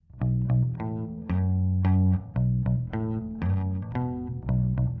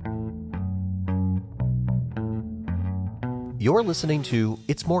You're listening to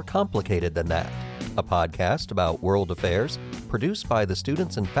It's More Complicated Than That, a podcast about world affairs produced by the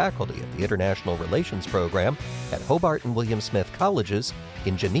students and faculty of the International Relations Program at Hobart and William Smith Colleges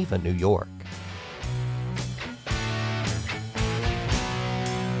in Geneva, New York.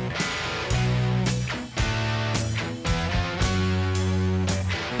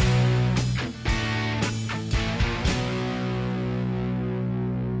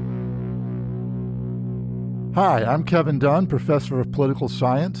 Hi, I'm Kevin Dunn, Professor of Political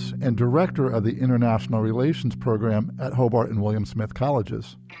Science and Director of the International Relations Program at Hobart and William Smith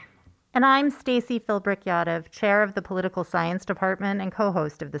Colleges. And I'm Stacy Philbrick-Yadav, Chair of the Political Science Department and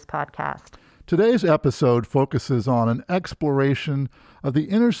co-host of this podcast. Today's episode focuses on an exploration of the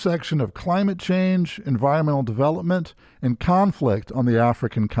intersection of climate change, environmental development, and conflict on the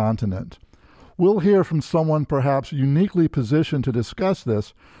African continent. We'll hear from someone perhaps uniquely positioned to discuss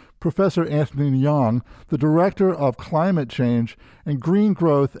this, Professor Anthony Nyong, the Director of Climate Change and Green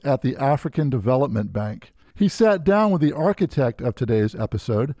Growth at the African Development Bank. He sat down with the architect of today's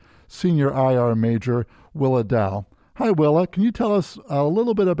episode, Senior IR Major Willa Dow. Hi, Willa. Can you tell us a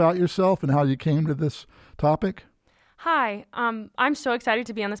little bit about yourself and how you came to this topic? Hi, I'm so excited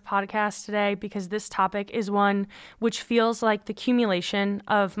to be on this podcast today because this topic is one which feels like the accumulation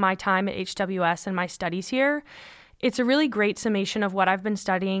of my time at HWS and my studies here. It's a really great summation of what I've been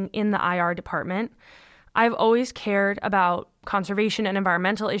studying in the IR department. I've always cared about conservation and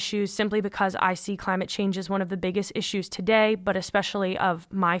environmental issues simply because I see climate change as one of the biggest issues today, but especially of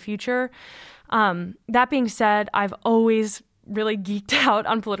my future. That being said, I've always really geeked out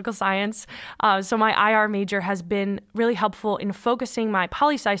on political science. So my IR major has been really helpful in focusing my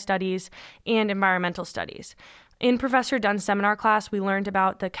poli-sci studies and environmental studies. In Professor Dunn's seminar class, we learned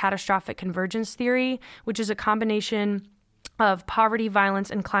about the catastrophic convergence theory, which is a combination of poverty,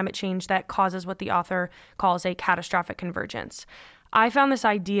 violence, and climate change that causes what the author calls a catastrophic convergence. I found this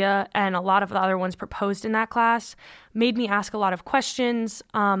idea and a lot of the other ones proposed in that class made me ask a lot of questions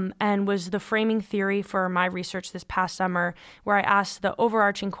and was the framing theory for my research this past summer, where I asked the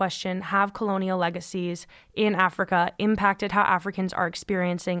overarching question, have colonial legacies in Africa impacted how Africans are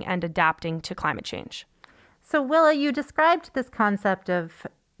experiencing and adapting to climate change? So, Willa, you described this concept of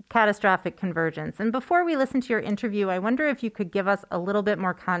catastrophic convergence. And before we listen to your interview, I wonder if you could give us a little bit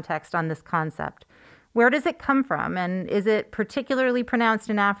more context on this concept. Where does it come from? And is it particularly pronounced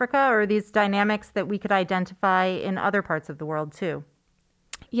in Africa, or are these dynamics that we could identify in other parts of the world too?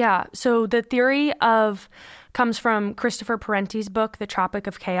 Yeah, so the theory comes from Christopher Parenti's book, The Tropic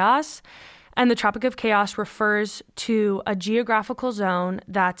of Chaos. And the Tropic of Chaos refers to a geographical zone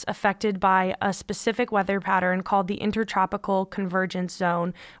that's affected by a specific weather pattern called the Intertropical Convergence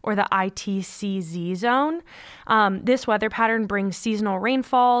Zone, or the ITCZ zone. This weather pattern brings seasonal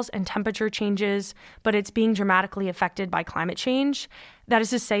rainfalls and temperature changes, but it's being dramatically affected by climate change. That is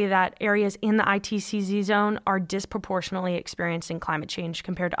to say that areas in the ITCZ zone are disproportionately experiencing climate change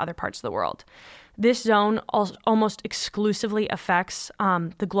compared to other parts of the world. This zone almost exclusively affects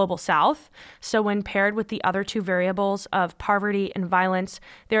the global south. So when paired with the other two variables of poverty and violence,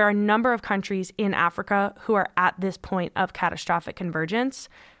 there are a number of countries in Africa who are at this point of catastrophic convergence.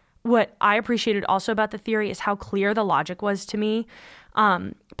 What I appreciated also about the theory is how clear the logic was to me.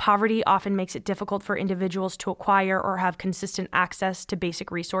 Poverty often makes it difficult for individuals to acquire or have consistent access to basic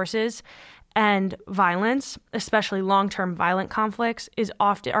resources. And violence, especially long-term violent conflicts,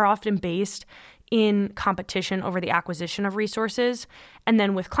 are often based in competition over the acquisition of resources. And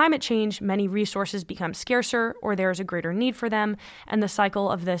then with climate change, many resources become scarcer or there is a greater need for them. And the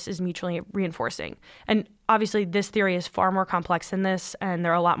cycle of this is mutually reinforcing. And obviously, this theory is far more complex than this, and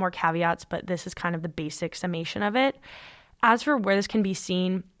there are a lot more caveats, but this is kind of the basic summation of it. As for where this can be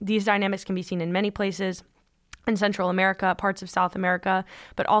seen, these dynamics can be seen in many places. In Central America, parts of South America,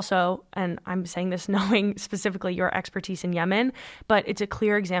 but also, and I'm saying this knowing specifically your expertise in Yemen, but it's a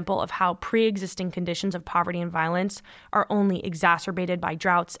clear example of how pre-existing conditions of poverty and violence are only exacerbated by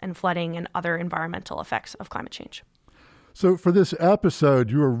droughts and flooding and other environmental effects of climate change. So for this episode,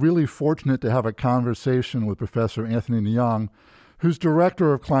 you were really fortunate to have a conversation with Professor Anthony Nyong, who's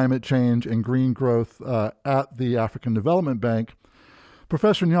Director of Climate Change and Green Growth at the African Development Bank.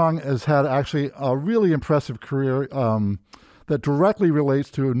 Professor Nyong has had actually a really impressive career that directly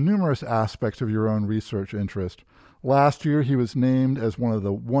relates to numerous aspects of your own research interest. Last year, he was named as one of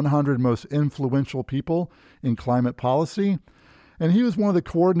the 100 most influential people in climate policy, and he was one of the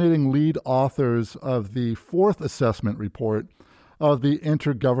coordinating lead authors of the fourth assessment report of the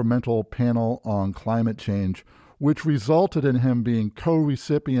Intergovernmental Panel on Climate Change, which resulted in him being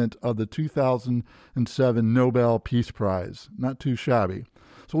co-recipient of the 2007 Nobel Peace Prize. Not too shabby.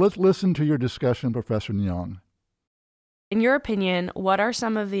 So let's listen to your discussion, Professor Nyong. In your opinion, what are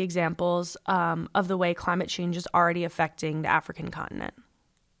some of the examples of the way climate change is already affecting the African continent?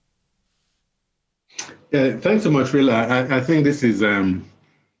 Yeah, thanks so much, Willa. I think this is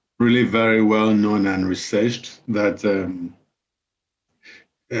really very well known and researched that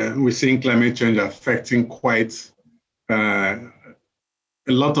we're seeing climate change affecting quite a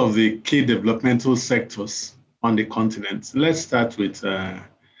lot of the key developmental sectors on the continent. Let's start with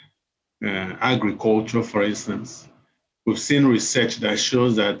agriculture, for instance. We've seen research that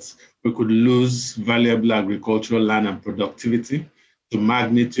shows that we could lose valuable agricultural land and productivity to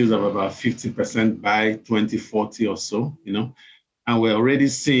magnitudes of about 50% by 2040 or so, and we're already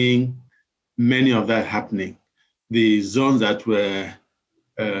seeing many of that happening. The zones that were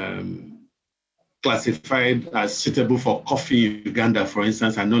classified as suitable for coffee in Uganda, for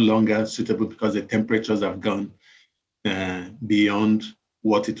instance, are no longer suitable because the temperatures have gone beyond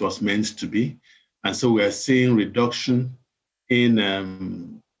what it was meant to be. And so we are seeing reduction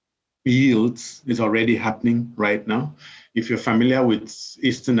in yields. It's already happening right now. If you're familiar with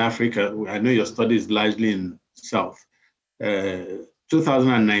Eastern Africa, I know your study is largely in South.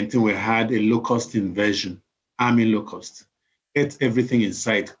 2019, we had a locust invasion, army locust. Ate everything in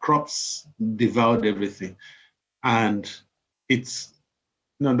sight. Crops devoured everything. And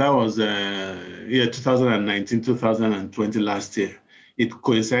that was 2019, 2020 last year. It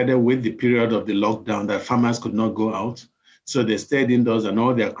coincided with the period of the lockdown that farmers could not go out. So they stayed indoors and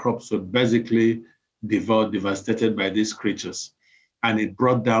all their crops were basically devoured, devastated by these creatures. And it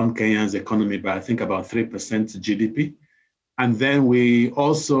brought down Kenya's economy by, I think, about 3% GDP. And then we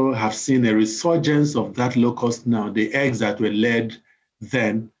also have seen a resurgence of that locust now. The eggs that were laid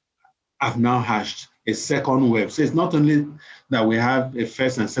then have now hatched a second wave. So it's not only that we have a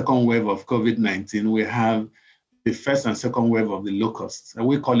first and second wave of COVID-19, we have the first and second wave of the locusts. And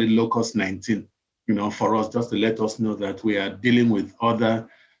we call it locust 19, for us, just to let us know that we are dealing with other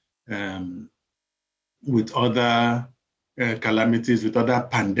calamities, with other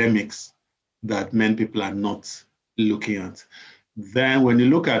pandemics that many people are not looking at. Then when you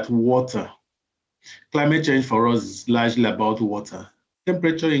look at water, climate change for us is largely about water.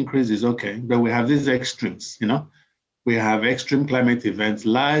 Temperature increase is okay, but we have these extremes, We have extreme climate events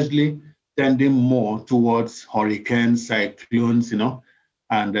largely tending more towards hurricanes, cyclones,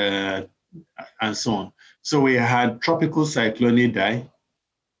 and so on. So we had tropical cyclone Idai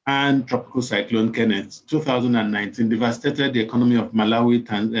and tropical cyclone Kenneth. 2019 devastated the economy of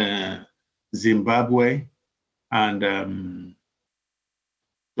Malawi, Zimbabwe, and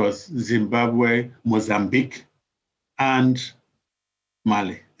it was Zimbabwe, Mozambique, and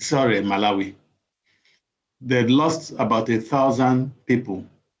Malawi. They lost about 1,000 people.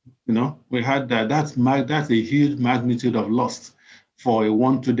 We had that's a huge magnitude of loss for a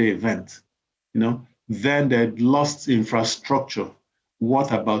 1-2-day event. Then they lost infrastructure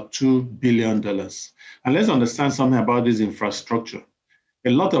worth about $2 billion. And let's understand something about this infrastructure. A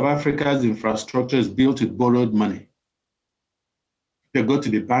lot of Africa's infrastructure is built with borrowed money. They go to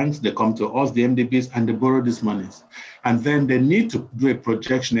the banks, they come to us, the MDBs, and they borrow these monies. And then they need to do a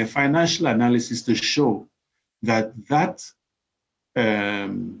projection, a financial analysis to show that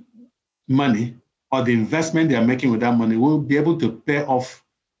money or the investment they are making with that money will be able to pay off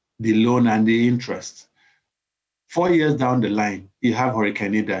the loan and the interest. 4 years down the line, you have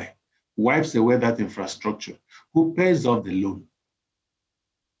Hurricane Idai, wipes away that infrastructure. Who pays off the loan?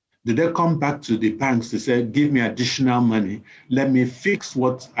 Do they come back to the banks to say, give me additional money, let me fix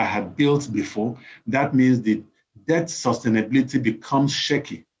what I had built before? That means the debt sustainability becomes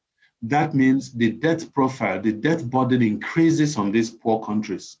shaky. That means the debt profile, the debt burden increases on these poor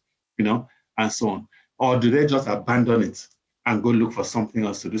countries, and so on. Or do they just abandon it and go look for something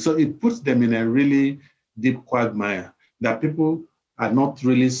else to do? So it puts them in a really deep quagmire that people are not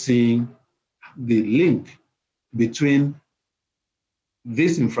really seeing the link between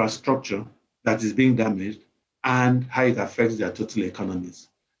this infrastructure that is being damaged and how it affects their total economies.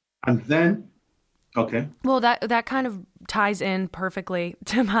 And then, okay. Well, that kind of ties in perfectly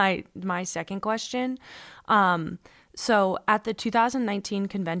to my second question. So at the 2019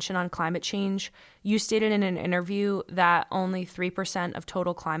 Convention on Climate Change, you stated in an interview that only 3% of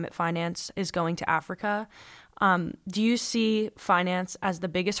total climate finance is going to Africa. Do you see finance as the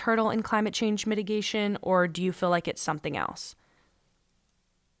biggest hurdle in climate change mitigation, or do you feel like it's something else?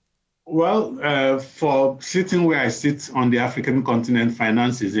 Well, for sitting where I sit on the African continent,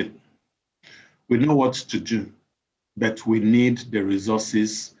 finance is it. We know what to do, but we need the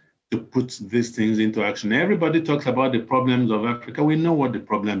resources to put these things into action. Everybody talks about the problems of Africa. We know what the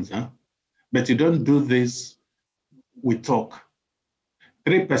problems are, but you don't do this with talk.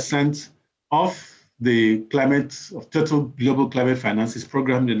 3% of the total global climate finance is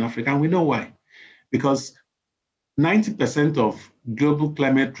programmed in Africa, and we know why. Because 90% of global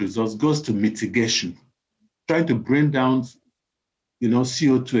climate resource goes to mitigation, trying to bring down,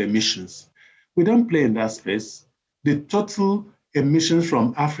 CO2 emissions. We don't play in that space. The total emissions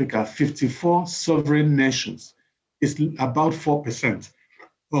from Africa, 54 sovereign nations, is about 4%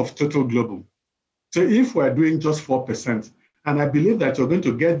 of total global. So if we're doing just 4%, and I believe that you're going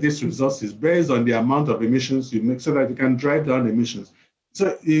to get these resources based on the amount of emissions you make so that you can drive down emissions.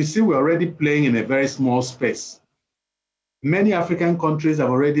 So you see, we're already playing in a very small space. Many African countries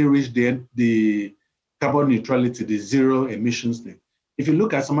have already reached the carbon neutrality, the zero emissions thing. If you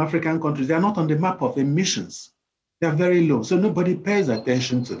look at some African countries, they're not on the map of emissions. They're very low, so nobody pays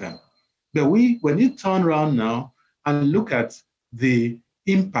attention to them. But when you turn around now and look at the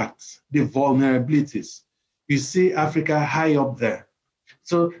impacts, the vulnerabilities, you see Africa high up there.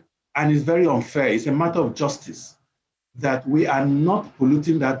 So, and it's very unfair. It's a matter of justice that we are not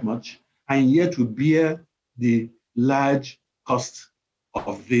polluting that much, and yet we bear the large cost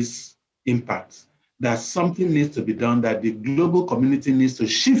of this impact. That something needs to be done, that the global community needs to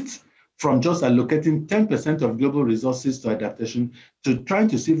shift from just allocating 10% of global resources to adaptation to trying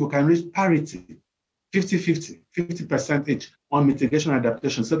to see if we can reach parity, 50% each on mitigation and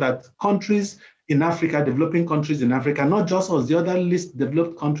adaptation, so that countries in Africa, developing countries in Africa, not just us, the other least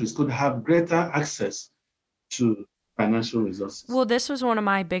developed countries could have greater access to financial resources. Well, this was one of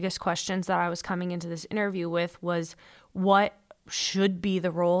my biggest questions that I was coming into this interview with, was what should be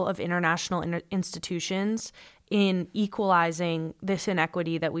the role of international institutions in equalizing this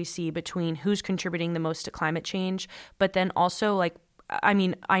inequity that we see between who's contributing the most to climate change, but then also I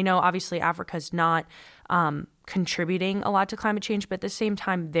know obviously Africa's not contributing a lot to climate change, but at the same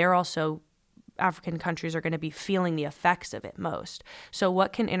time, African countries are going to be feeling the effects of it most. So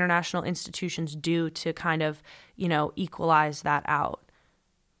what can international institutions do to kind of, equalize that out?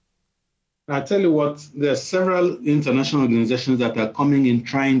 I tell you what, there are several international organizations that are coming in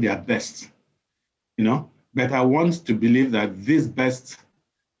trying their best, but I want to believe that this best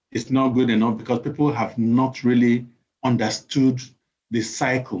is not good enough because people have not really understood the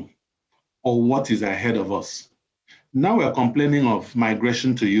cycle or what is ahead of us. Now we're complaining of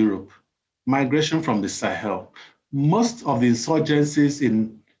migration to Europe, migration from the Sahel. Most of the insurgencies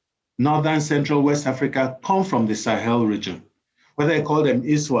in Northern, Central, West Africa come from the Sahel region. Whether you call them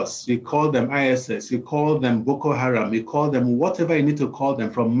ISWAS, you call them ISS, you call them Boko Haram, you call them whatever you need to call them,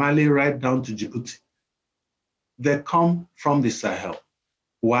 from Mali right down to Djibouti. They come from the Sahel.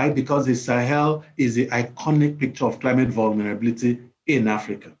 Why? Because the Sahel is the iconic picture of climate vulnerability in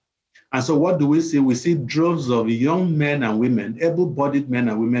Africa. And so what do we see? We see droves of young men and women, able-bodied men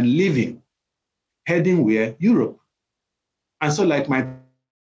and women living, heading where? Europe. And so like my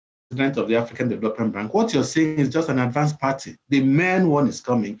president of the African Development Bank, what you're seeing is just an advanced party. The main one is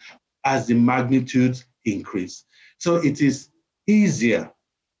coming as the magnitude increase. So it is easier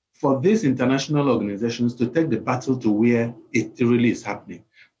for these international organizations to take the battle to where it really is happening.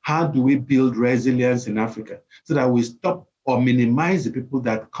 How do we build resilience in Africa so that we stop or minimize the people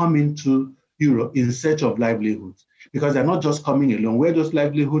that come into Europe in search of livelihoods? Because they're not just coming along. Where those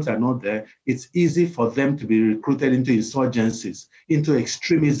livelihoods are not there, it's easy for them to be recruited into insurgencies, into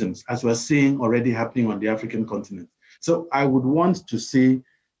extremisms, as we're seeing already happening on the African continent. So I would want to see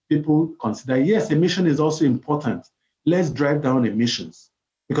people consider, yes, emission is also important. Let's drive down emissions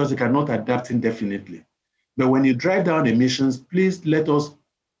because we cannot adapt indefinitely. But when you drive down emissions, please let us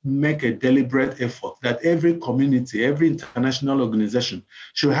make a deliberate effort that every community, every international organization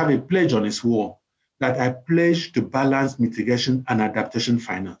should have a pledge on its wall that I pledge to balance mitigation and adaptation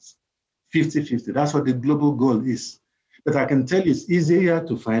finance. 50-50, that's what the global goal is. But I can tell you it's easier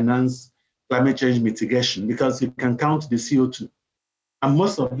to finance climate change mitigation because you can count the CO2. And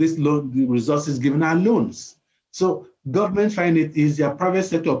most of these the resources given are loans. So government find it easier, private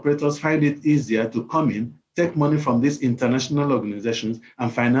sector operators find it easier to come in, take money from these international organizations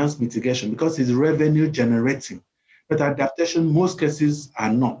and finance mitigation because it's revenue generating. But adaptation, most cases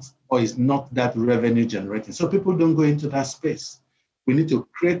are not, or is not that revenue generating. So people don't go into that space. We need to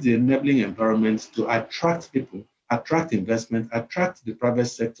create the enabling environment to attract people, attract investment, attract the private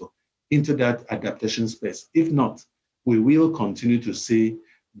sector into that adaptation space. If not, we will continue to see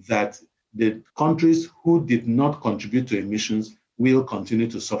that the countries who did not contribute to emissions will continue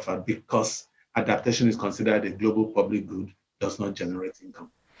to suffer because adaptation is considered a global public good, does not generate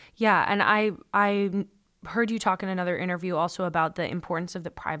income. Yeah, and I heard you talk in another interview also about the importance of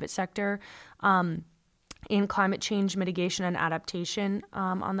the private sector in climate change mitigation and adaptation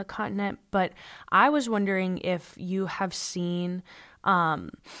on the continent. But I was wondering if you have seen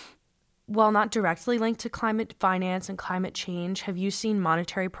while not directly linked to climate finance and climate change, have you seen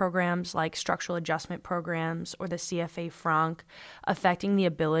monetary programs like structural adjustment programs or the CFA franc affecting the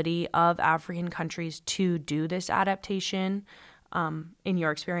ability of African countries to do this adaptation in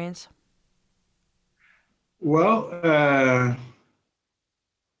your experience? Well,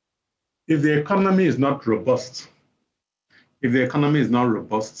 if the economy is not robust, you're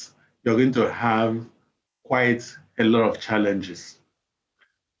going to have quite a lot of challenges.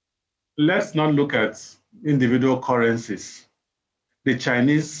 Let's not look at individual currencies. The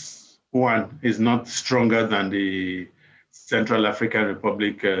Chinese one is not stronger than the Central African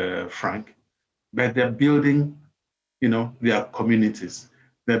Republic franc, but they're building, their communities.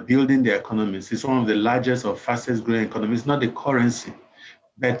 They're building their economies. It's one of the largest or fastest growing economies, not the currency,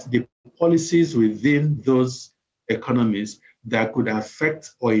 but the policies within those economies that could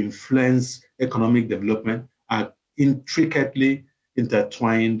affect or influence economic development are intricately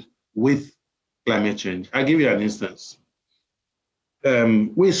intertwined with climate change. I'll give you an instance.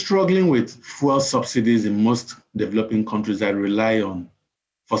 We're struggling with fuel subsidies in most developing countries that rely on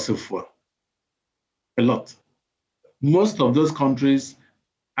fossil fuel. A lot. Most of those countries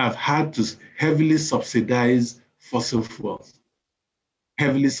have had to heavily subsidize fossil fuels.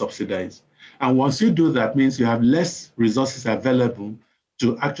 Heavily subsidize. And once you do that, means you have less resources available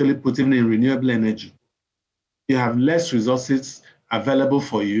to actually put in renewable energy. You have less resources available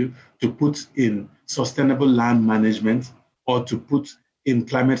for you to put in sustainable land management or to put in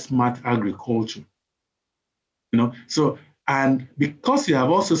climate smart agriculture. So, and because you have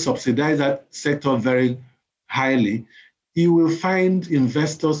also subsidized that sector very highly, you will find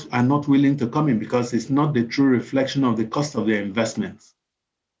investors are not willing to come in because it's not the true reflection of the cost of their investments.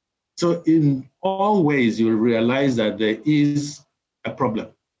 So in all ways, you'll realize that there is a problem,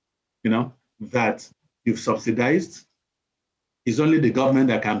 that you've subsidized. It's only the government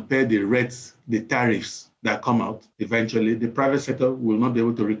that can pay the rates, the tariffs that come out. Eventually, the private sector will not be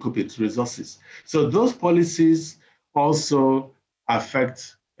able to recoup its resources. So those policies also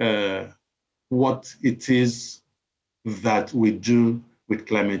affect what it is that we do with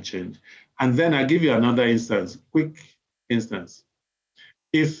climate change. And then I'll give you another instance, quick instance.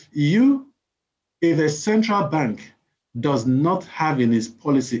 If a central bank does not have in its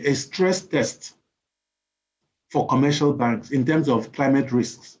policy a stress test for commercial banks in terms of climate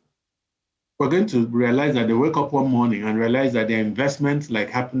risks, we're going to realize that they wake up one morning and realize that their investment, like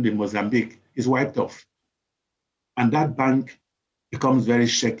happened in Mozambique, is wiped off. And that bank becomes very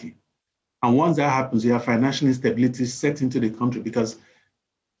shaky. And once that happens, you have financial instability set into the country because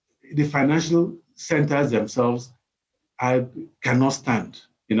the financial centers themselves cannot stand,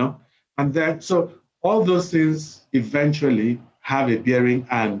 And then, so all those things eventually have a bearing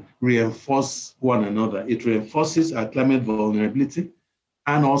and reinforce one another. It reinforces our climate vulnerability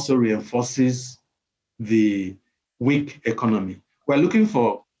and also reinforces the weak economy. We're looking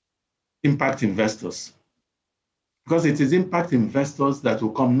for impact investors because it is impact investors that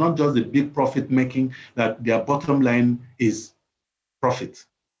will come, not just the big profit making, that their bottom line is profit.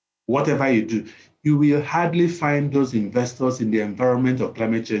 Whatever you do, you will hardly find those investors in the environment or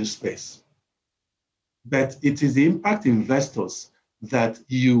climate change space. But it is the impact investors that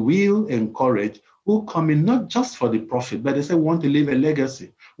you will encourage who come in not just for the profit, but they say want to leave a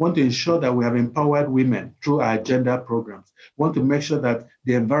legacy, want to ensure that we have empowered women through our gender programs, want to make sure that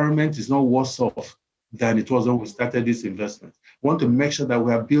the environment is not worse off than it was when we started this investment, want to make sure that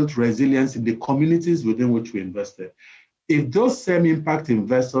we have built resilience in the communities within which we invested. If those same impact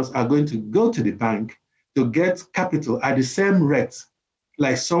investors are going to go to the bank to get capital at the same rate,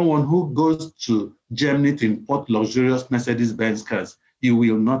 like someone who goes to Germany to import luxurious Mercedes-Benz cars, you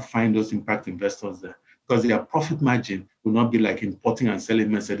will not find those impact investors there because their profit margin will not be like importing and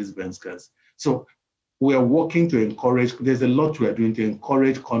selling Mercedes-Benz cars. So we are working to encourage, there's a lot we are doing to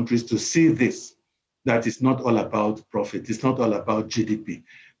encourage countries to see this, that it's not all about profit, it's not all about GDP.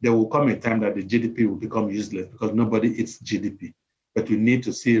 There will come a time that the GDP will become useless because nobody eats GDP. But we need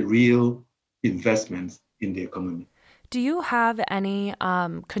to see real investments in the economy. Do you have any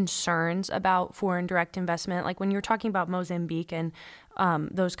concerns about foreign direct investment? Like when you're talking about Mozambique and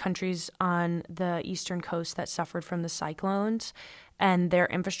those countries on the eastern coast that suffered from the cyclones and their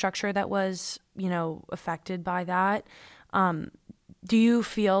infrastructure that was, affected by that, do you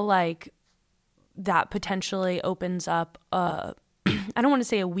feel like that potentially opens up I don't want to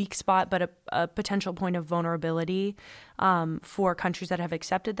say a weak spot, but a potential point of vulnerability for countries that have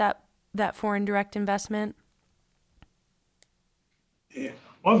accepted that foreign direct investment? Yeah.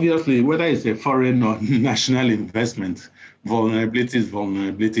 Obviously, whether it's a foreign or national investment, vulnerability is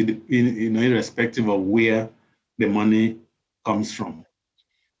vulnerability, irrespective of where the money comes from.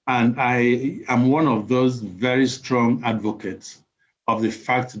 And I am one of those very strong advocates of the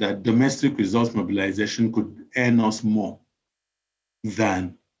fact that domestic resource mobilization could earn us more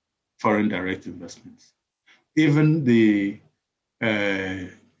than foreign direct investments. Even the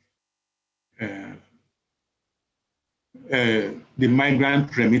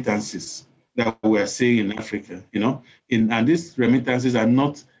migrant remittances that we're seeing in Africa, and these remittances are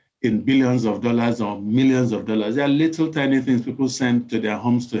not in billions of dollars or millions of dollars. They are little tiny things people send to their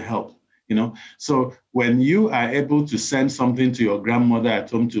homes to help, So when you are able to send something to your grandmother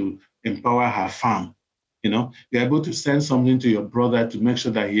at home to empower her farm, you're able to send something to your brother to make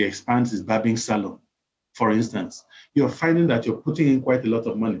sure that he expands his barbing salon, for instance, you're finding that you're putting in quite a lot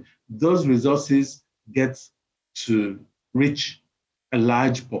of money. Those resources get to reach a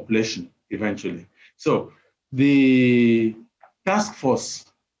large population eventually. So the task force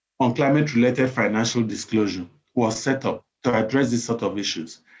on climate-related financial disclosure was set up to address these sort of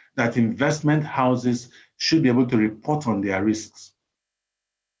issues, that investment houses should be able to report on their risks,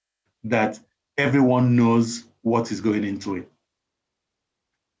 that everyone knows what is going into it.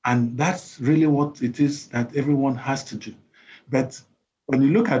 And that's really what it is that everyone has to do. But when you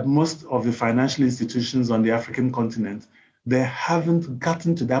look at most of the financial institutions on the African continent, they haven't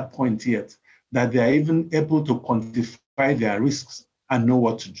gotten to that point yet, that they are even able to quantify their risks and know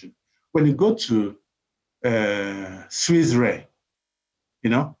what to do. When you go to Swiss Re,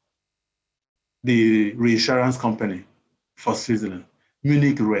 the reinsurance company for Switzerland,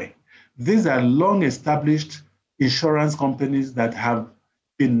 Munich Re, these are long-established insurance companies that have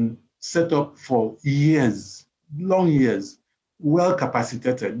been set up for years, long years, well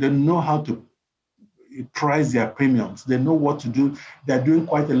capacitated. They know how to price their premiums. They know what to do. They're doing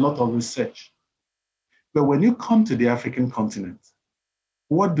quite a lot of research. But when you come to the African continent,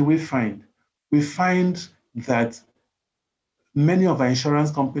 what do we find? We find that many of our insurance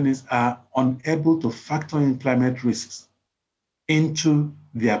companies are unable to factor in climate risks into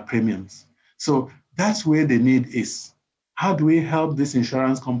their premiums. So that's where the need is. How do we help these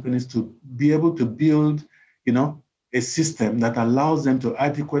insurance companies to be able to build, a system that allows them to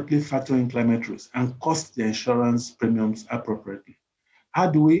adequately factor in climate risk and cost their insurance premiums appropriately? How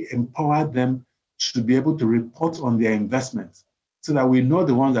do we empower them to be able to report on their investments so that we know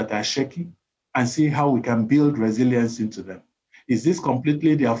the ones that are shaky and see how we can build resilience into them? Is this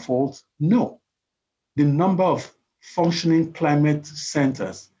completely their fault? No. The number of functioning climate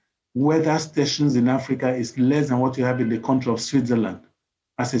centers, weather stations in Africa is less than what you have in the country of Switzerland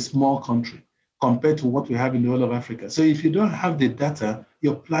as a small country compared to what we have in the whole of Africa. So if you don't have the data,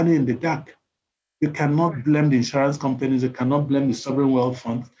 you're planning in the dark. You cannot blame the insurance companies, you cannot blame the sovereign wealth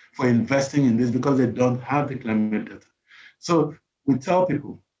funds for investing in this because they don't have the climate data. So we tell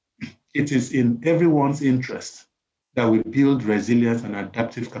people it is in everyone's interest that we build resilience and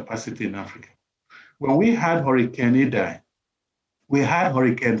adaptive capacity in Africa. When we had Hurricane Idai, we had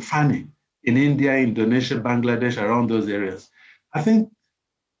Hurricane Fani in India, Indonesia, Bangladesh, around those areas. I think,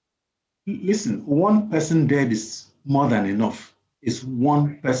 listen, one person dead is more than enough. It's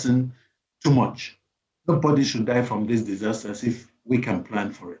one person too much. Nobody should die from these disasters if we can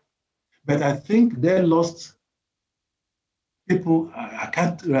plan for it. But I think they lost people, I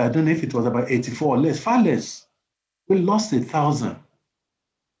don't know if it was about 84 or less, far less. We lost 1,000.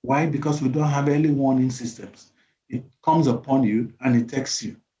 Why? Because we don't have early warning systems. It comes upon you and it takes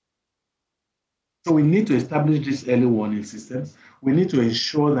you. So we need to establish these early warning systems. We need to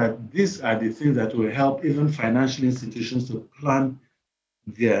ensure that these are the things that will help even financial institutions to plan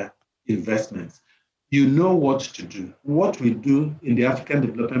their investments. You know what to do. What we do in the African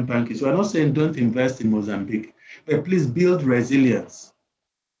Development Bank is we're not saying don't invest in Mozambique, but please build resilience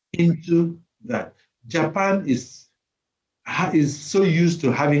into that. Japan is so used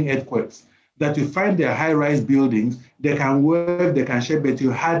to having earthquakes that you find their high-rise buildings, they can wave, they can shake, but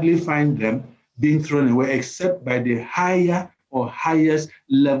you hardly find them being thrown away except by the higher or highest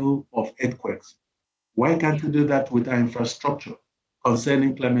level of earthquakes. Why can't we do that with our infrastructure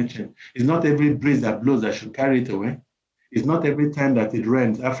concerning climate change? It's not every breeze that blows that should carry it away. It's not every time that it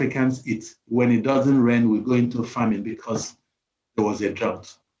rains, Africans eat. When it doesn't rain, we go into famine because there was a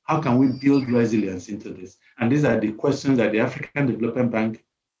drought. How can we build resilience into this? And these are the questions that the African Development Bank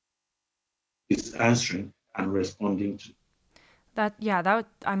is answering and responding to.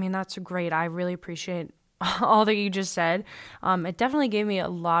 That's great. I really appreciate all that you just said. It definitely gave me a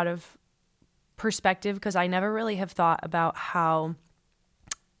lot of perspective because I never really have thought about how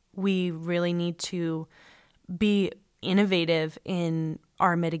we really need to be innovative in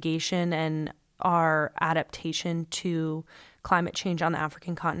our mitigation and our adaptation to climate change on the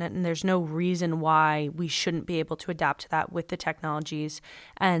African continent, and there's no reason why we shouldn't be able to adapt to that with the technologies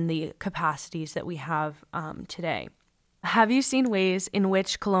and the capacities that we have today. Have you seen ways in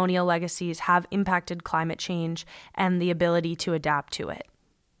which colonial legacies have impacted climate change and the ability to adapt to it?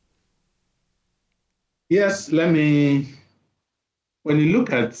 Yes, when you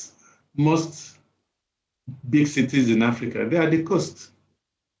look at most big cities in Africa, they are the coast.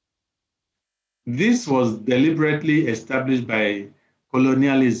 This was deliberately established by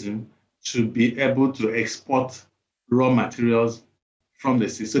colonialism to be able to export raw materials from the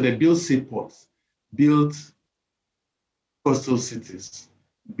sea. So they built seaports, built coastal cities,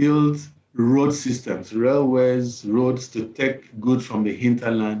 built road systems, railways, roads to take goods from the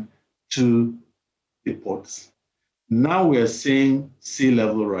hinterland to the ports. Now we are seeing sea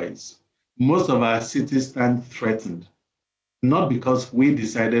level rise. Most of our cities stand threatened, not because we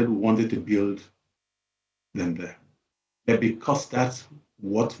decided we wanted to build them there, but because that's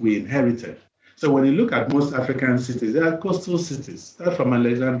what we inherited. So when you look at most African cities, they are coastal cities. Start from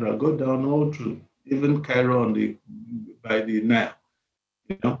Alexandria, go down all through, even Cairo by the Nile,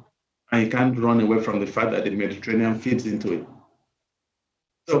 and you can't run away from the fact that the Mediterranean feeds into it.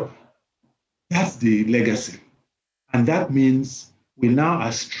 So that's the legacy. And that means we now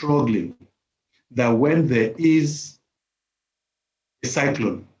are struggling that when there is a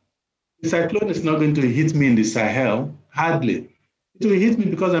cyclone, the cyclone is not going to hit me in the Sahel, hardly. It will hit me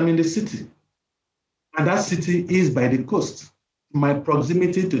because I'm in the city. And that city is by the coast. My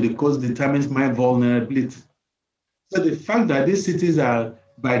proximity to the coast determines my vulnerability. So the fact that these cities are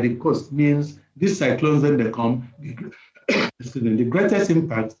by the coast means these cyclones, when they come, the greatest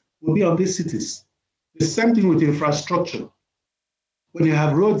impact will be on these cities. The same thing with infrastructure. When you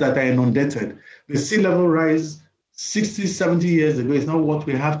have roads that are inundated, the sea level rise 60, 70 years ago is not what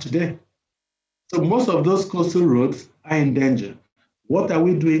we have today. So most of those coastal roads are in danger. What are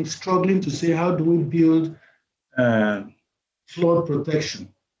we doing? Struggling to say, how do we build flood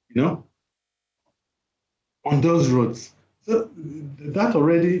protection, on those roads? So that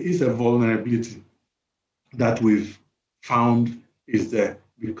already is a vulnerability that we've found is there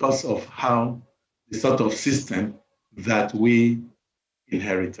because of how the sort of system that we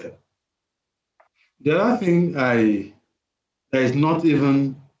inherited. The other thing that is not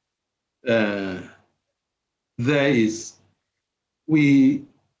even there is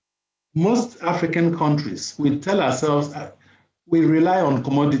most African countries, we tell ourselves we rely on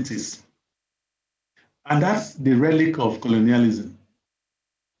commodities. And that's the relic of colonialism.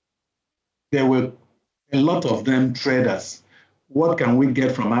 There were a lot of them traders. What can we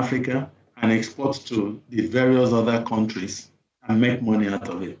get from Africa and export to the various other countries and make money out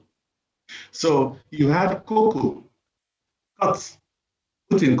of it? So you had cocoa, cut,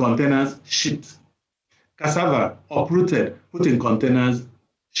 put in containers, shipped. Cassava, uprooted, put in containers,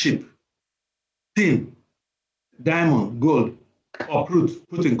 shipped. Tin, diamond, gold, uproot,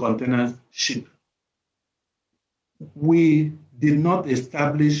 put in containers, shipped. We did not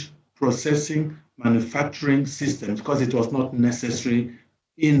establish processing, manufacturing systems because it was not necessary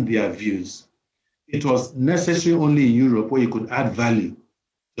in their views. It was necessary only in Europe where you could add value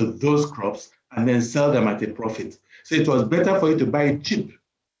to those crops and then sell them at a profit. So it was better for you to buy it cheap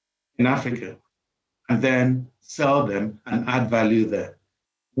in Africa and then sell them and add value there.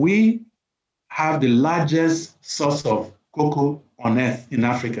 We have the largest source of cocoa on earth in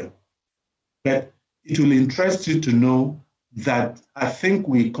Africa. But it will interest you to know that I think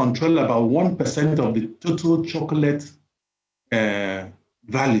we control about 1% of the total chocolate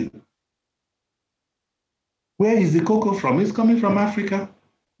value. Where is the cocoa from? It's coming from Africa,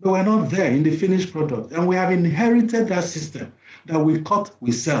 but we're not there in the finished product. And we have inherited that system that we cut,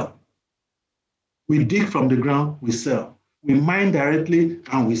 we sell. We dig from the ground, we sell. We mine directly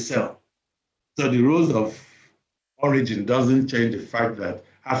and we sell. So the rules of origin doesn't change the fact that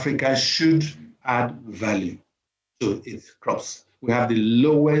Africa should add value to its crops. We have the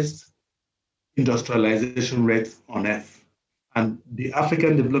lowest industrialization rate on earth. And the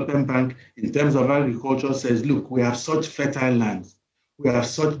African Development Bank, in terms of agriculture, says, look, we have such fertile lands. We have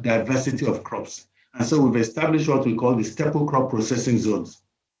such diversity of crops. And so we've established what we call the staple crop processing zones,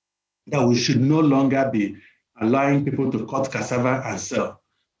 that we should no longer be allowing people to cut cassava and sell.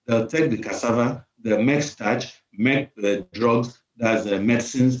 They'll take the cassava, they'll make starch, make the drugs, that's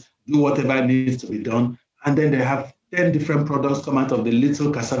medicines, do whatever needs to be done, and then they have 10 different products come out of the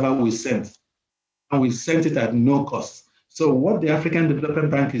little cassava we sent. And we sent it at no cost. So what the African Development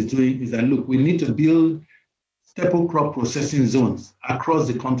Bank is doing is that, look, we need to build staple crop processing zones across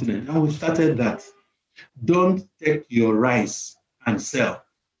the continent. And we started that. Don't take your rice and sell.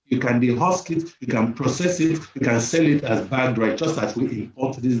 You can dehusk it, you can process it, you can sell it as bagged rice, just as we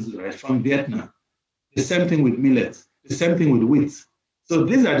import this rice from Vietnam. The same thing with millets, the same thing with wheat. So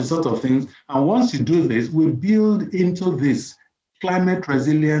these are the sort of things. And once you do this, we build into this climate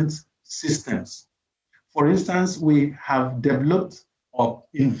resilient systems. For instance, we have developed or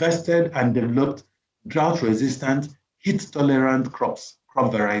invested and developed drought-resistant, heat-tolerant crop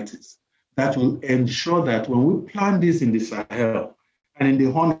varieties that will ensure that when we plant this in the Sahel and in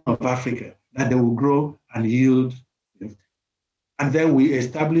the Horn of Africa, that they will grow and yield. And then we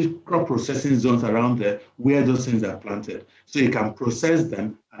establish crop processing zones around there where those things are planted, so you can process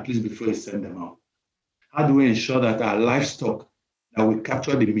them at least before you send them out. How do we ensure that our livestock, that we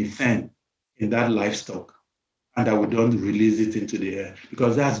capture the methane in that livestock and that we don't release it into the air?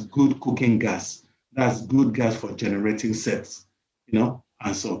 Because that's good cooking gas. That's good gas for generating sets,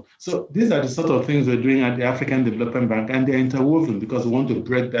 and so. So these are the sort of things we're doing at the African Development Bank, and they're interwoven because we want to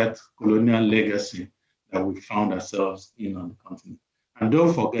break that colonial legacy that we found ourselves in on the continent. And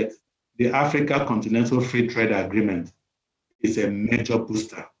don't forget, the Africa Continental Free Trade Agreement is a major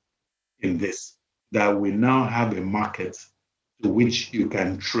booster in this, that we now have a market to which you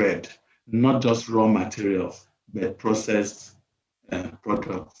can trade, not just raw materials, but processed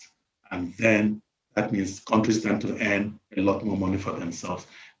products. And then that means countries stand to earn a lot more money for themselves.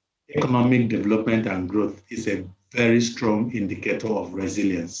 Economic development and growth is a very strong indicator of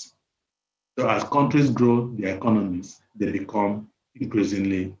resilience. So as countries grow their economies, they become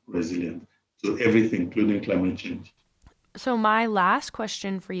increasingly resilient to everything, including climate change. So my last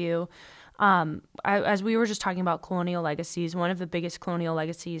question for you, as we were just talking about colonial legacies, one of the biggest colonial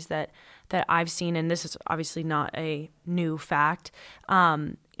legacies that I've seen, and this is obviously not a new fact,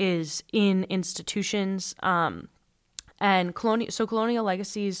 is in institutions. And colonial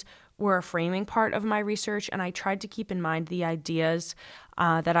legacies were a framing part of my research, and I tried to keep in mind the ideas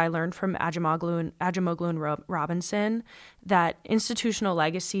that I learned from Ajamoglu and Robinson, that institutional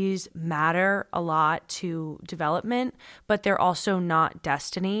legacies matter a lot to development, but they're also not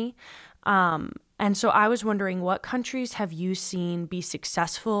destiny. And so I was wondering, what countries have you seen be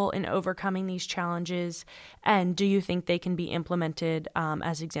successful in overcoming these challenges, and do you think they can be implemented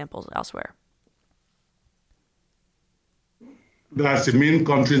as examples elsewhere? That's the main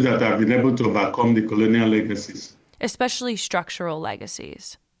countries that have been able to overcome the colonial legacies. Especially structural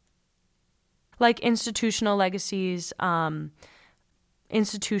legacies. Like institutional legacies,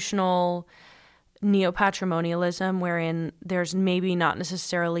 institutional neopatrimonialism, wherein there's maybe not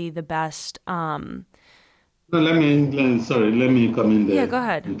necessarily the best... No, let me come in there. Yeah, go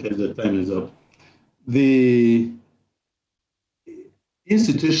ahead. Because the time is up. The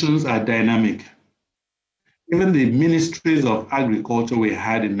institutions are dynamic. Even the ministries of agriculture we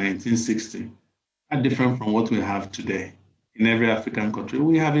had in 1960 are different from what we have today. In every African country,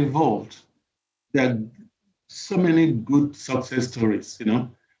 we have evolved. There are so many good success stories,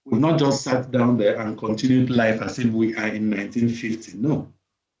 We've not just sat down there and continued life as if we are in 1950. No,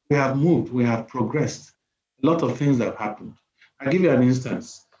 we have moved, we have progressed. A lot of things have happened. I'll give you an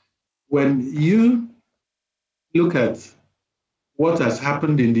instance. When you look at what has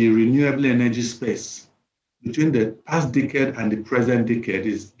happened in the renewable energy space, between the past decade and the present decade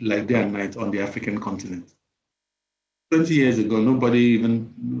is like day and night on the African continent. 20 years ago, nobody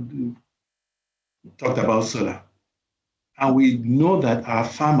even talked about solar. And we know that our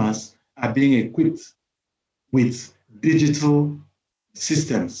farmers are being equipped with digital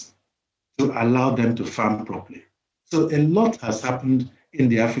systems to allow them to farm properly. So a lot has happened in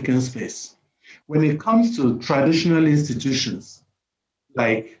the African space. When it comes to traditional institutions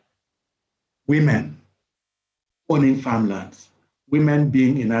like women owning farmlands, women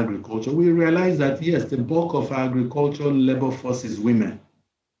being in agriculture, we realize that, yes, the bulk of our agricultural labor force is women.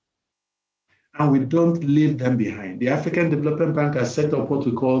 And we don't leave them behind. The African Development Bank has set up what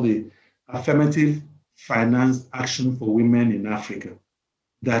we call the Affirmative Finance Action for Women in Africa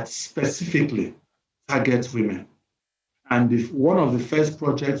that specifically targets women. And one of the first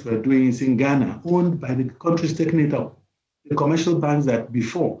projects we're doing is in Ghana, owned by the countries taking it up. The commercial banks that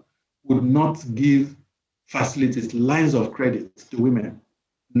before would not give facilities, lines of credit to women.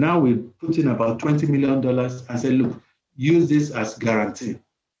 Now we put in about $20 million and say, look, use this as guarantee.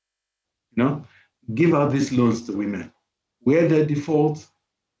 Give out these loans to women. Where they default,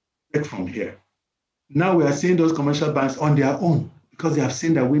 take from here. Now we are seeing those commercial banks on their own because they have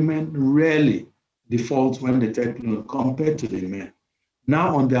seen that women rarely default when they take loans compared to the men.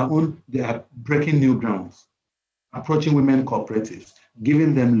 Now on their own, they are breaking new grounds, approaching women cooperatives,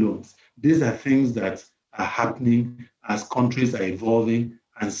 giving them loans. These are things that are happening as countries are evolving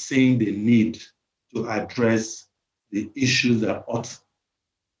and seeing the need to address the issues that ought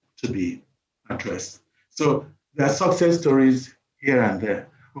to be addressed. So there are success stories here and there.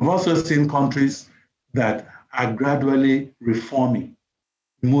 We've also seen countries that are gradually reforming,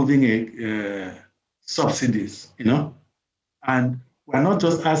 removing subsidies, and we're not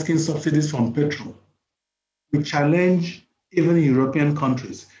just asking subsidies from petrol. We challenge even European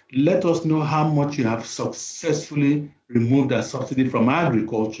countries. Let us know how much you have successfully removed a subsidy from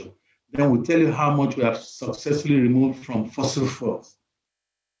agriculture. Then we'll tell you how much we have successfully removed from fossil fuels.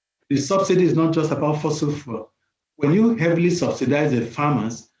 The subsidy is not just about fossil fuel. When you heavily subsidize the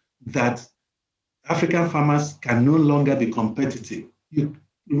farmers, that African farmers can no longer be competitive, you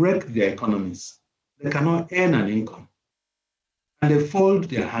wreck their economies. They cannot earn an income. And they fold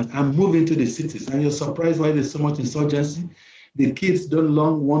their hands and move into the cities. And you're surprised why there's so much insurgency. The kids don't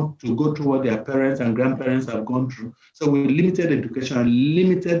long want to go through what their parents and grandparents have gone through. So with limited education and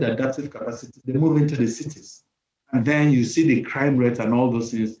limited adaptive capacity, they move into the cities. And then you see the crime rate and all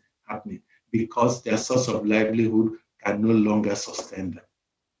those things happening because their source of livelihood can no longer sustain them.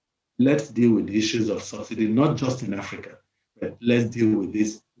 Let's deal with the issues of subsidy, not just in Africa, but let's deal with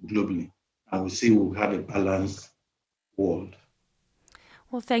this globally. And we'll see we'll have a balanced world.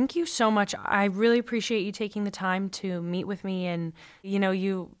 Well, thank you so much. I really appreciate you taking the time to meet with me. And,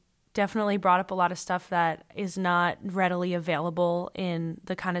 you definitely brought up a lot of stuff that is not readily available in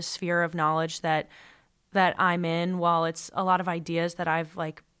the kind of sphere of knowledge that I'm in. While it's a lot of ideas that I've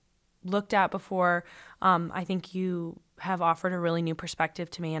looked at before, I think you have offered a really new perspective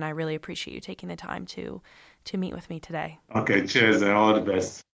to me, and I really appreciate you taking the time to meet with me today. Okay, cheers, and all the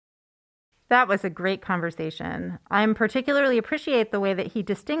best. That was a great conversation. I particularly appreciate the way that he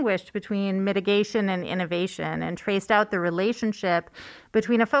distinguished between mitigation and innovation and traced out the relationship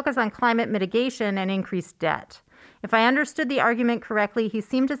between a focus on climate mitigation and increased debt. If I understood the argument correctly, he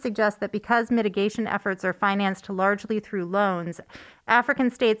seemed to suggest that because mitigation efforts are financed largely through loans,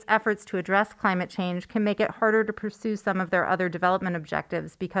 African states' efforts to address climate change can make it harder to pursue some of their other development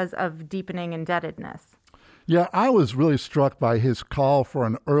objectives because of deepening indebtedness. Yeah, I was really struck by his call for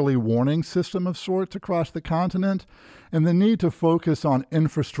an early warning system of sorts across the continent and the need to focus on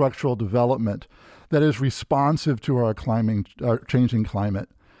infrastructural development that is responsive to our changing climate.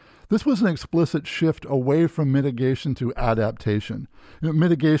 This was an explicit shift away from mitigation to adaptation.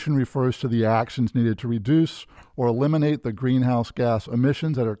 Mitigation refers to the actions needed to reduce or eliminate the greenhouse gas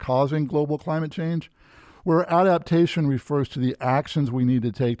emissions that are causing global climate change, where adaptation refers to the actions we need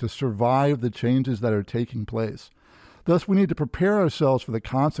to take to survive the changes that are taking place. Thus, we need to prepare ourselves for the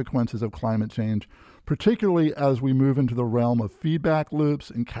consequences of climate change, particularly as we move into the realm of feedback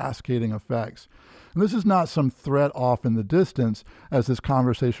loops and cascading effects. And this is not some threat off in the distance, as this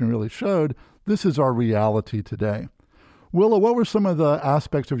conversation really showed. This is our reality today. Willa, what were some of the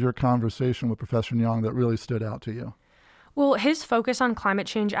aspects of your conversation with Professor Nyong that really stood out to you? Well, his focus on climate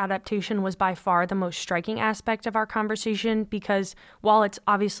change adaptation was by far the most striking aspect of our conversation because while it's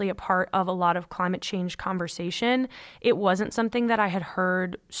obviously a part of a lot of climate change conversation, it wasn't something that I had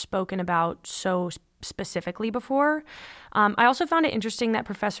heard spoken about so specifically before. I also found it interesting that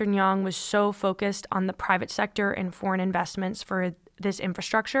Professor Nyong was so focused on the private sector and foreign investments for this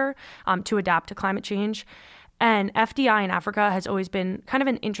infrastructure to adapt to climate change. And FDI in Africa has always been kind of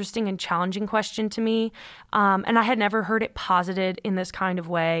an interesting and challenging question to me. And I had never heard it posited in this kind of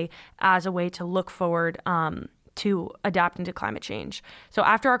way as a way to look forward to adapting to climate change. So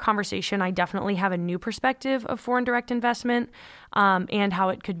after our conversation, I definitely have a new perspective of foreign direct investment and how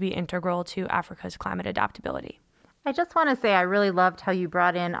it could be integral to Africa's climate adaptability. I just want to say I really loved how you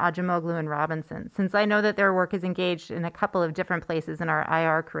brought in Ajimoglu and Robinson, since I know that their work is engaged in a couple of different places in our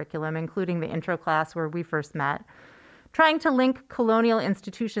IR curriculum, including the intro class where we first met. Trying to link colonial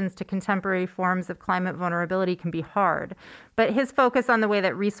institutions to contemporary forms of climate vulnerability can be hard, but his focus on the way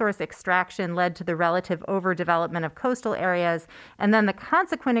that resource extraction led to the relative overdevelopment of coastal areas and then the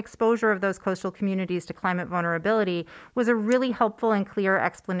consequent exposure of those coastal communities to climate vulnerability was a really helpful and clear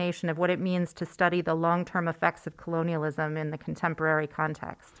explanation of what it means to study the long-term effects of colonialism in the contemporary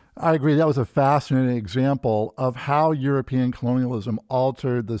context. I agree. That was a fascinating example of how European colonialism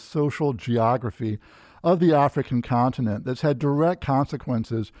altered the social geography of the African continent that's had direct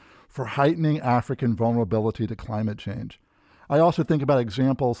consequences for heightening African vulnerability to climate change. I also think about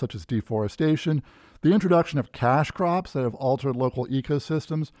examples such as deforestation, the introduction of cash crops that have altered local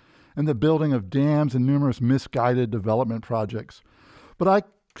ecosystems, and the building of dams and numerous misguided development projects. But I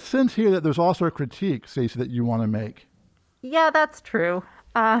sense here that there's also a critique, Stacey, that you want to make. Yeah, that's true.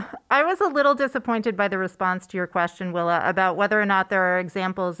 I was a little disappointed by the response to your question, Willa, about whether or not there are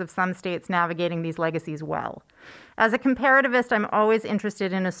examples of some states navigating these legacies well. As a comparativist, I'm always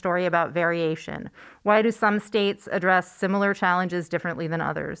interested in a story about variation. Why do some states address similar challenges differently than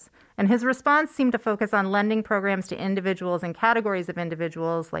others? And his response seemed to focus on lending programs to individuals and categories of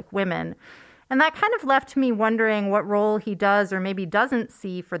individuals, like women. And that kind of left me wondering what role he does or maybe doesn't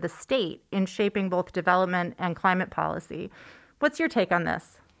see for the state in shaping both development and climate policy. What's your take on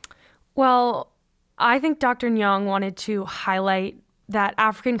this? Well, I think Dr. Nyong wanted to highlight that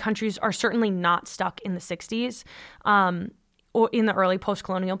African countries are certainly not stuck in the 60s or in the early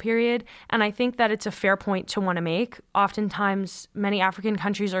post-colonial period. And I think that it's a fair point to want to make. Oftentimes, many African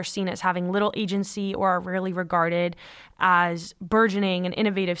countries are seen as having little agency or are rarely regarded as burgeoning and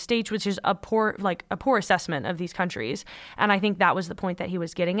innovative states, which is a poor assessment of these countries. And I think that was the point that he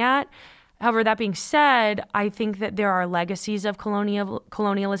was getting at. However, that being said, I think that there are legacies of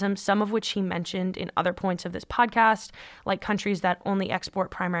colonialism, some of which he mentioned in other points of this podcast, like countries that only export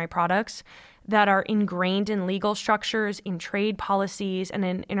primary products, that are ingrained in legal structures, in trade policies, and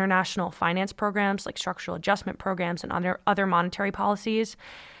in international finance programs like structural adjustment programs and other monetary policies,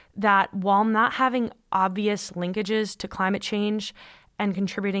 that while not having obvious linkages to climate change and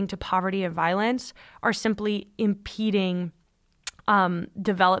contributing to poverty and violence, are simply impeding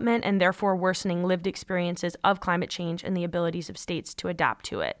development and therefore worsening lived experiences of climate change and the abilities of states to adapt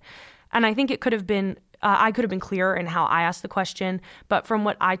to it. And I think it could have been, I could have been clearer in how I asked the question, but from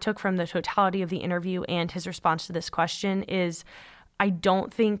what I took from the totality of the interview and his response to this question is, I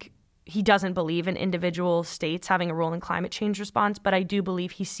don't think he doesn't believe in individual states having a role in climate change response, but I do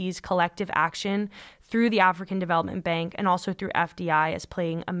believe he sees collective action through the African Development Bank and also through FDI as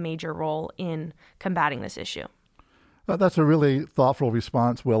playing a major role in combating this issue. That's a really thoughtful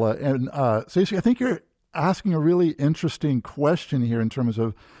response, Willa. And Stacey, I think you're asking a really interesting question here in terms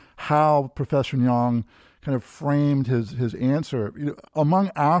of how Professor Nyong kind of framed his answer. Among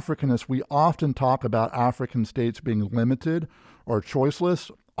Africanists, we often talk about African states being limited or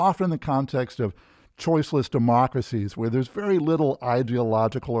choiceless, often in the context of choiceless democracies, where there's very little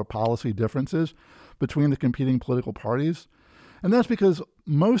ideological or policy differences between the competing political parties. And that's because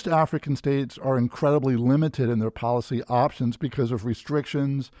most African states are incredibly limited in their policy options because of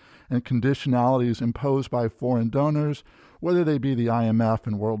restrictions and conditionalities imposed by foreign donors, whether they be the IMF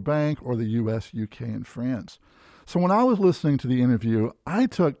and World Bank or the US, UK, and France. So when I was listening to the interview, I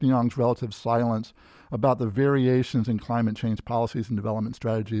took Nyong's relative silence about the variations in climate change policies and development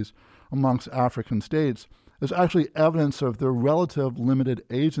strategies amongst African states as actually evidence of their relative limited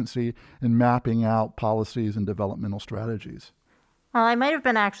agency in mapping out policies and developmental strategies. Well, I might have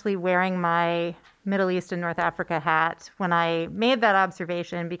been actually wearing my Middle East and North Africa hat when I made that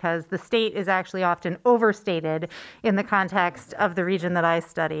observation, because the state is actually often overstated in the context of the region that I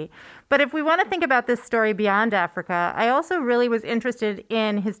study. But if we want to think about this story beyond Africa, I also really was interested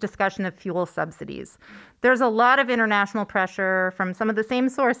in his discussion of fuel subsidies. There's a lot of international pressure from some of the same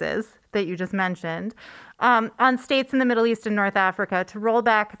sources that you just mentioned on states in the Middle East and North Africa to roll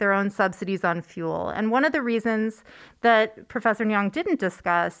back their own subsidies on fuel. And one of the reasons that Professor Nyong didn't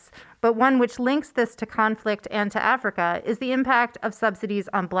discuss, but one which links this to conflict and to Africa, is the impact of subsidies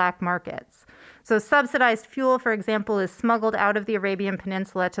on black markets. So subsidized fuel, for example, is smuggled out of the Arabian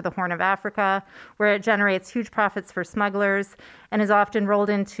Peninsula to the Horn of Africa, where it generates huge profits for smugglers and is often rolled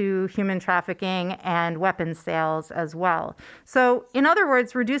into human trafficking and weapons sales as well. So, in other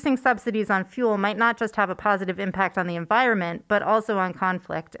words, reducing subsidies on fuel might not just have a positive impact on the environment, but also on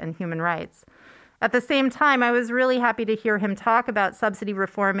conflict and human rights. At the same time, I was really happy to hear him talk about subsidy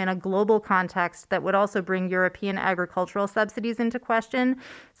reform in a global context that would also bring European agricultural subsidies into question,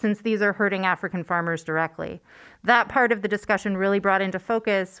 since these are hurting African farmers directly. That part of the discussion really brought into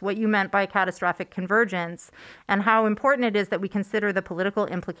focus what you meant by catastrophic convergence and how important it is that we consider the political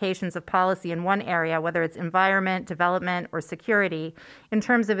implications of policy in one area, whether it's environment, development, or security, in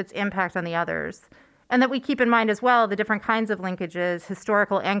terms of its impact on the others. And that we keep in mind as well the different kinds of linkages,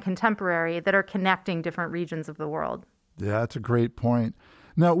 historical and contemporary, that are connecting different regions of the world. Yeah, that's a great point.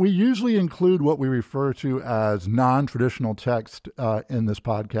 Now, we usually include what we refer to as non-traditional text in this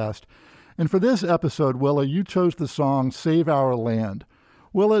podcast. And for this episode, Willa, you chose the song Save Our Land.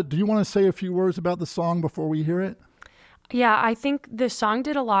 Willa, do you want to say a few words about the song before we hear it? Yeah, I think the song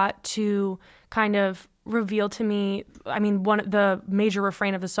did a lot to kind of reveal to me, one of the major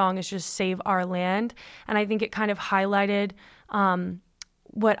refrain of the song is just save our land. And I think it kind of highlighted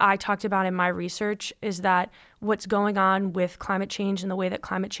what I talked about in my research, is that what's going on with climate change and the way that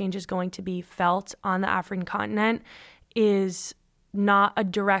climate change is going to be felt on the African continent is not a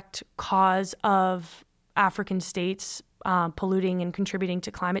direct cause of African states polluting and contributing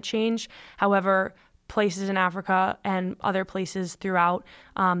to climate change. However, places in Africa and other places throughout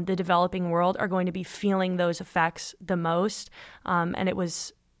the developing world are going to be feeling those effects the most. And it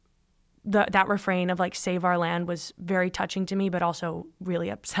was that refrain of like, save our land was very touching to me, but also really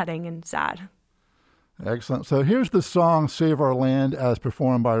upsetting and sad. Excellent. So here's the song Save Our Land as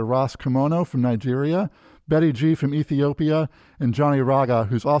performed by Ras Kimono from Nigeria, Betty G from Ethiopia, and Johnny Raga,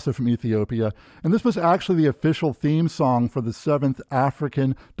 who's also from Ethiopia. And this was actually the official theme song for the 7th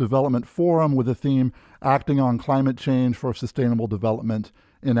African Development Forum, with the theme Acting on Climate Change for Sustainable Development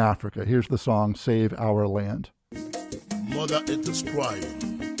in Africa. Here's the song Save Our Land. Mother, it is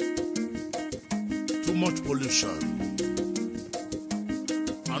crying. Too much pollution.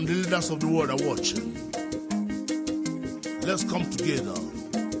 And the leaders of the world are watching. Let's come together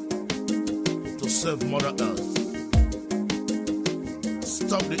to save Mother Earth.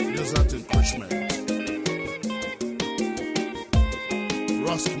 Stop the desert encroachment.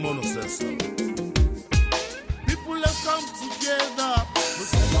 Ras Kimono says so. People, let's come together to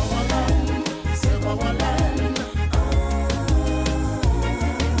save our land, save our land.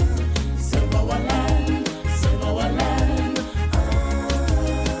 Save our land, save our land.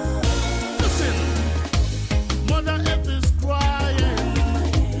 Listen, Mother Earth is crying,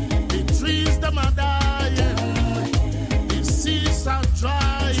 the trees them are dying, the seas are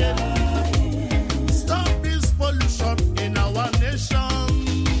drying. Stop this pollution in our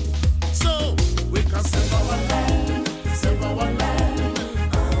nation, so we can save our land, save our land.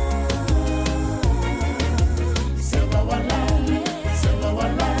 Save our land, save our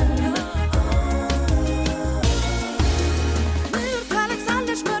land.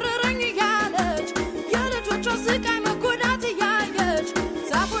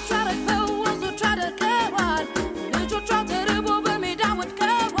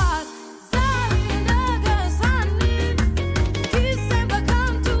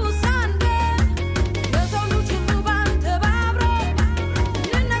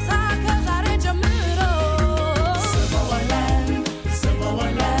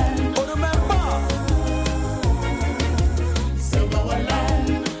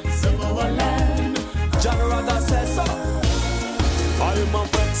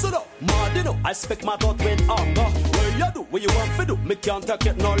 I speak my thought with hunger. Where you do, what you want to do, me can't take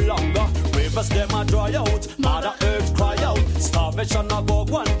it no longer. Rivers them a dry out, Mother Earth cry out. Starvation a go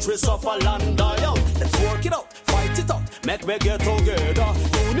one, trees of a land die out. Let's work it out, fight it out, make me get together.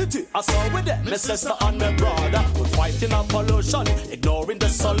 Unity, I saw with them, my sister and my brother. We're fighting up pollution, ignoring the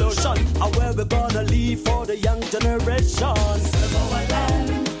solution. And where we gonna leave for the young generation? Save our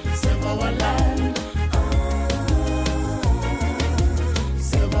land, save our land.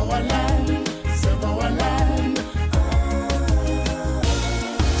 Save our land, save our land.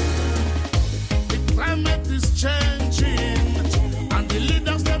 The climate is changing, and the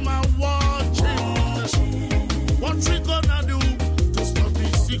leaders them are watching. What we gonna do to stop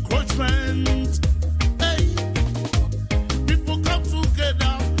this encroachment? Hey, people come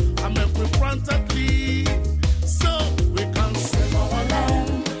together and make we plant a tree, so we can save our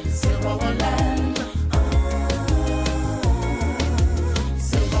land, save our land.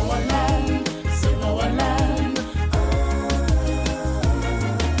 Save our land, save our land.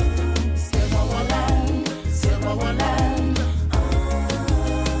 Save our land, save our land.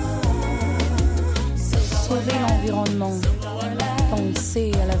 Sauver l'environnement,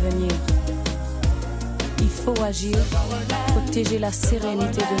 penser à l'avenir. Il faut agir, protéger la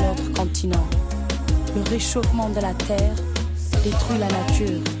sérénité de notre continent. Le réchauffement de la Terre détruit la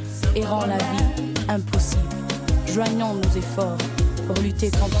nature et rend la vie impossible. Joignons nos efforts pour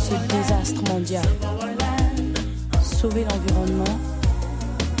lutter contre ce désastre mondial. Sauver l'environnement,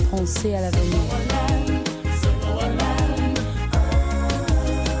 penser à l'avenir. Save our land,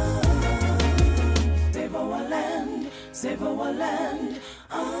 save our land.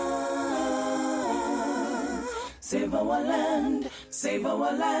 Save our land, save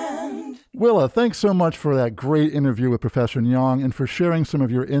our land. Willa, thanks so much for that great interview with Professor Nyong and for sharing some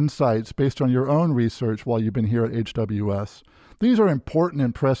of your insights based on your own research while you've been here at HWS. These are important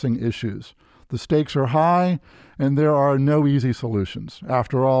and pressing issues. The stakes are high, and there are no easy solutions.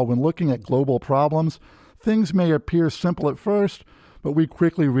 After all, when looking at global problems, things may appear simple at first, but we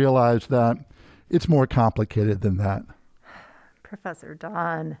quickly realize that it's more complicated than that. Professor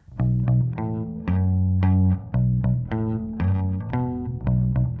Don.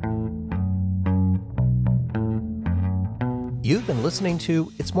 You've been listening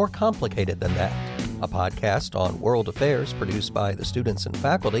to It's More Complicated Than That, a podcast on world affairs produced by the students and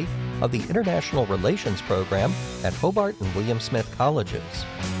faculty of the International Relations Program at Hobart and William Smith Colleges.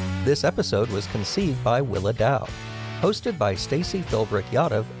 This episode was conceived by Willa Dow. hosted by Stacy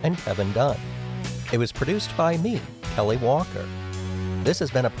Philbrick-Yadav and Kevin Dunn. It was produced by me, Kelly Walker. This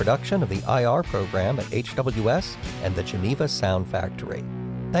has been a production of the IR program at HWS and the Geneva Sound Factory.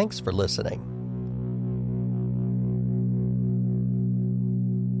 Thanks for listening.